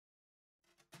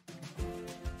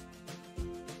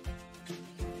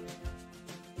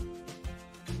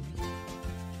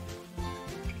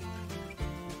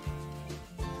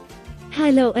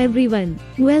Hello everyone.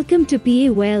 Welcome to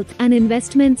PA Wealth and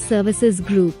Investment Services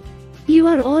Group. You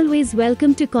are always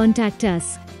welcome to contact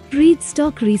us. Read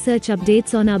stock research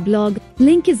updates on our blog.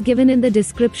 Link is given in the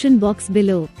description box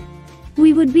below.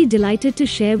 We would be delighted to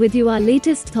share with you our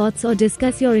latest thoughts or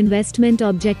discuss your investment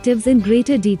objectives in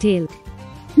greater detail.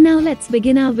 Now let's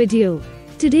begin our video.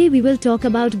 Today we will talk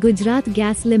about Gujarat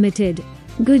Gas Limited.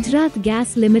 Gujarat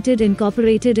Gas Limited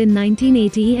incorporated in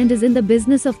 1980 and is in the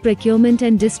business of procurement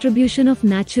and distribution of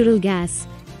natural gas.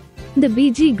 The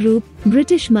BG Group,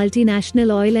 British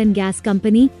multinational oil and gas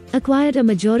company, acquired a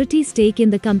majority stake in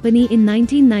the company in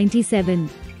 1997.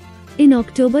 In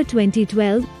October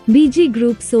 2012, BG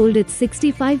Group sold its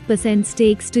 65%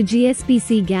 stakes to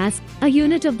GSPC Gas, a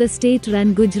unit of the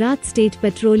state-run Gujarat State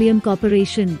Petroleum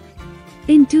Corporation.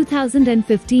 In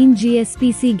 2015,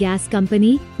 GSPC Gas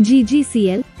Company,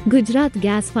 GGCL, Gujarat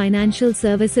Gas Financial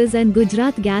Services and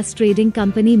Gujarat Gas Trading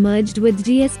Company merged with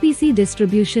GSPC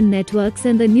Distribution Networks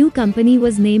and the new company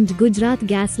was named Gujarat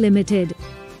Gas Limited.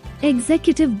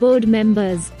 Executive Board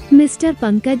Members. Mr.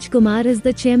 Pankaj Kumar is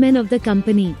the chairman of the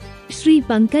company. Shri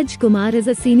Pankaj Kumar is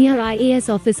a senior IAS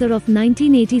officer of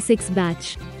 1986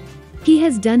 batch. He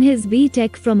has done his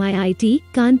B.Tech from IIT,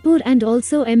 Kanpur and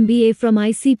also MBA from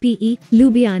ICPE,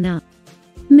 Ljubljana.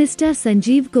 Mr.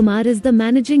 Sanjeev Kumar is the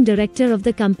managing director of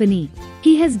the company.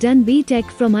 He has done B.Tech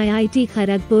from IIT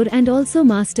Kharagpur and also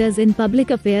Masters in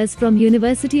Public Affairs from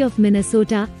University of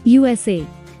Minnesota, USA.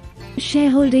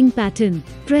 Shareholding Pattern.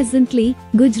 Presently,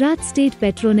 Gujarat State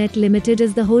Petronet Limited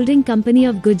is the holding company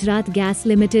of Gujarat Gas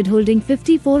Limited, holding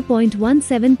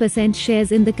 54.17%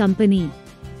 shares in the company.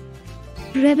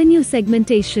 Revenue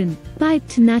segmentation.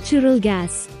 Piped natural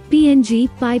gas. PNG,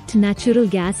 piped natural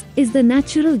gas, is the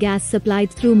natural gas supplied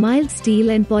through mild steel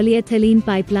and polyethylene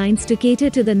pipelines to cater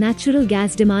to the natural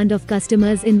gas demand of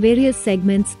customers in various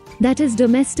segments, that is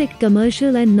domestic,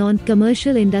 commercial and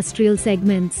non-commercial industrial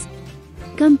segments.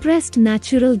 Compressed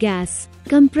natural gas.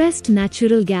 Compressed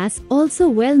natural gas, also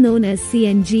well known as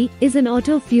CNG, is an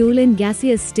auto fuel in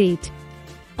gaseous state.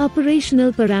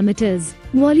 Operational parameters.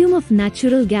 Volume of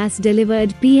natural gas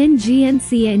delivered PNG and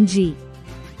CNG.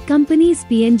 Companies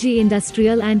PNG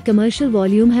industrial and commercial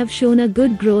volume have shown a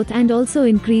good growth and also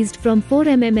increased from 4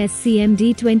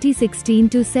 mmscmd 2016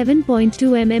 to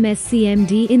 7.2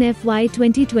 mmscmd in FY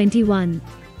 2021.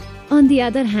 On the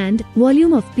other hand,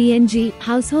 volume of PNG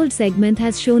household segment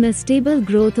has shown a stable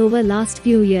growth over last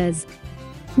few years.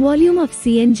 Volume of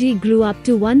CNG grew up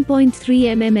to 1.3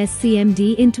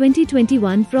 mmscmd in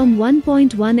 2021 from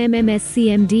 1.1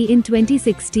 mmscmd in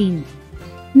 2016.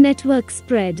 Network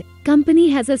spread. Company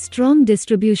has a strong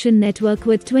distribution network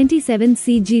with 27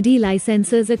 CGD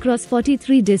licenses across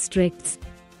 43 districts.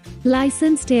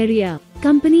 Licensed area.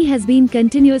 Company has been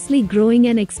continuously growing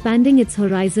and expanding its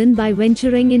horizon by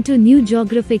venturing into new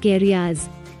geographic areas.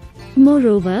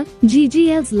 Moreover,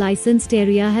 GGL's licensed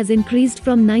area has increased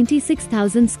from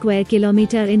 96,000 square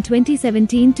kilometer in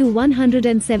 2017 to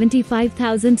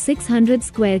 175,600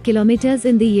 square kilometers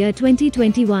in the year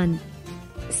 2021.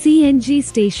 CNG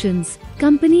stations.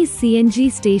 Company's CNG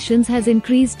stations has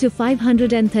increased to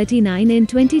 539 in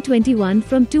 2021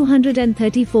 from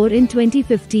 234 in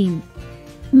 2015.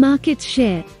 Market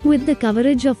share. With the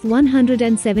coverage of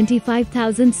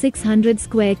 175,600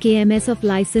 square kms of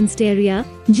licensed area,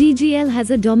 GGL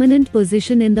has a dominant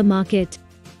position in the market.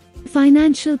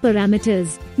 Financial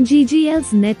parameters.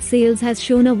 GGL's net sales has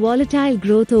shown a volatile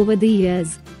growth over the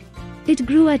years. It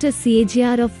grew at a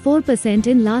CAGR of 4%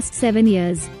 in last 7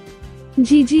 years.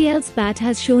 GGL's PAT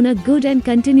has shown a good and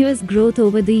continuous growth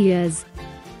over the years.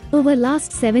 Over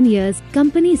last 7 years,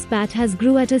 company's PAT has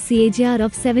grew at a CAGR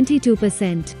of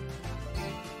 72%.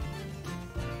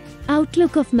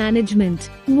 Outlook of management.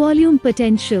 Volume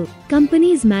potential.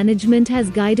 Company's management has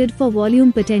guided for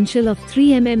volume potential of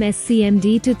 3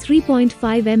 mmscmd to 3.5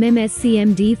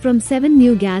 mmscmd from 7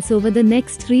 new gas over the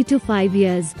next 3 to 5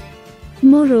 years.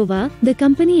 Moreover, the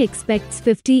company expects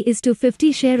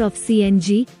 50:50 share of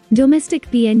CNG,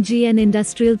 domestic PNG and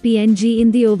industrial PNG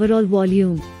in the overall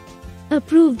volume.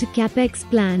 Approved capex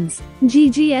plans.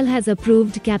 GGL has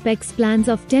approved capex plans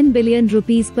of 10 billion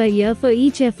rupees per year for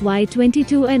each FY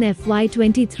 22 and FY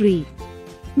 23.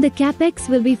 The capex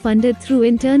will be funded through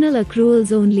internal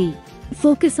accruals only.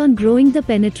 Focus on growing the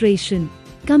penetration.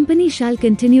 Company shall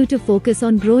continue to focus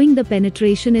on growing the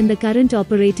penetration in the current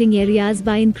operating areas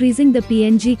by increasing the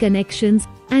PNG connections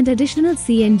and additional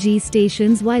CNG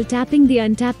stations while tapping the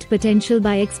untapped potential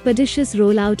by expeditious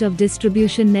rollout of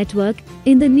distribution network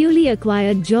in the newly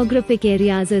acquired geographic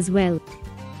areas as well.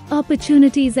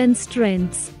 Opportunities and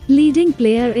strengths. Leading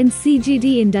player in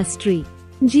CGD industry.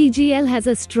 GGL has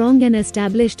a strong and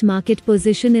established market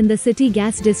position in the city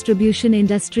gas distribution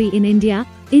industry in India,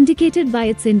 indicated by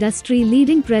its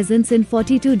industry-leading presence in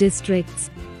 42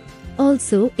 districts.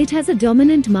 Also, it has a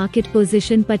dominant market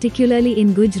position particularly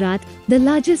in Gujarat, the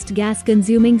largest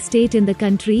gas-consuming state in the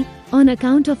country, on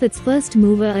account of its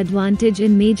first-mover advantage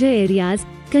in major areas,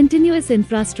 continuous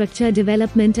infrastructure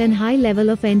development and high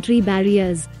level of entry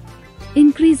barriers.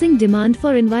 Increasing demand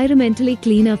for environmentally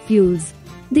cleaner fuels.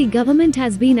 The government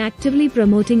has been actively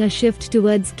promoting a shift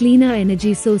towards cleaner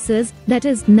energy sources, that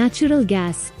is, natural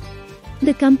gas.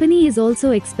 The company is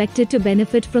also expected to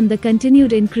benefit from the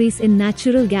continued increase in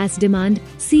natural gas demand,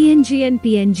 CNG and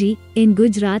PNG, in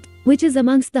Gujarat, which is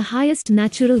amongst the highest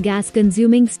natural gas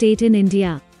consuming state in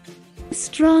India.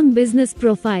 Strong business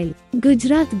profile.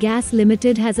 Gujarat Gas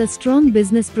Limited has a strong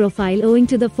business profile owing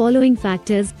to the following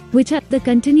factors, which are the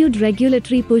continued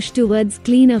regulatory push towards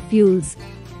cleaner fuels,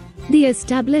 the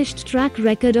established track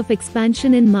record of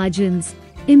expansion in margins,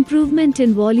 improvement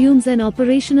in volumes and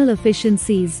operational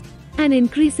efficiencies, an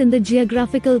increase in the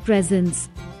geographical presence.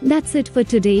 That's it for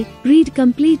today. Read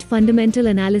complete fundamental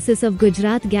analysis of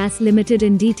Gujarat Gas Limited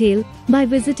in detail by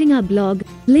visiting our blog.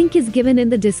 Link is given in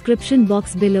the description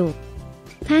box below.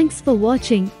 Thanks for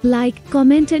watching. Like,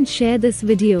 comment and share this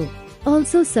video.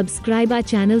 Also subscribe our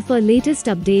channel for latest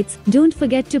updates. Don't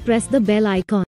forget to press the bell icon.